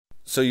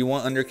So you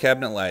want under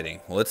cabinet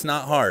lighting? Well, it's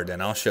not hard,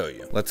 and I'll show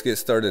you. Let's get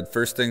started.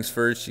 First things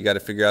first, you got to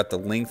figure out the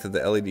length of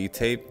the LED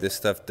tape. This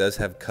stuff does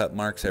have cut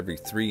marks every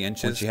 3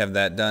 inches. Once you have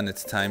that done,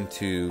 it's time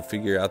to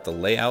figure out the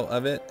layout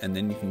of it, and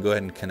then you can go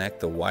ahead and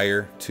connect the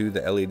wire to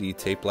the LED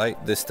tape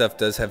light. This stuff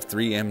does have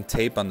 3M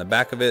tape on the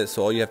back of it,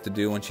 so all you have to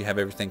do once you have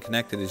everything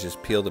connected is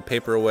just peel the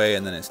paper away,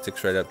 and then it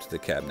sticks right up to the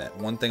cabinet.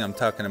 One thing I'm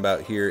talking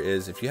about here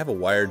is if you have a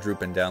wire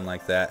drooping down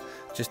like that,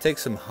 just take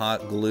some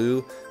hot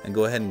glue and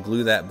go ahead and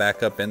glue that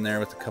back up in there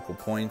with a couple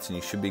points, and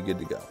you should be good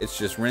to go. It's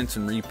just rinse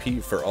and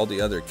repeat for all the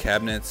other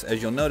cabinets.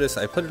 As you'll notice,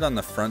 I put it on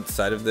the front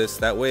side of this.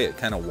 That way it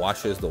kind of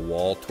washes the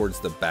wall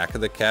towards the back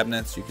of the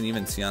cabinets. You can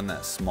even see on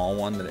that small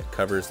one that it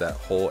covers that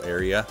whole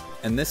area.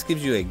 And this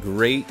gives you a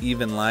great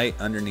even light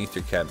underneath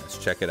your cabinets.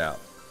 Check it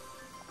out.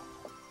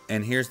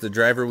 And here's the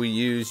driver we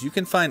use. You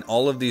can find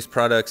all of these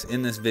products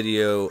in this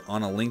video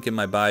on a link in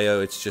my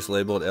bio. It's just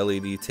labeled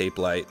LED tape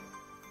light.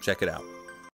 Check it out.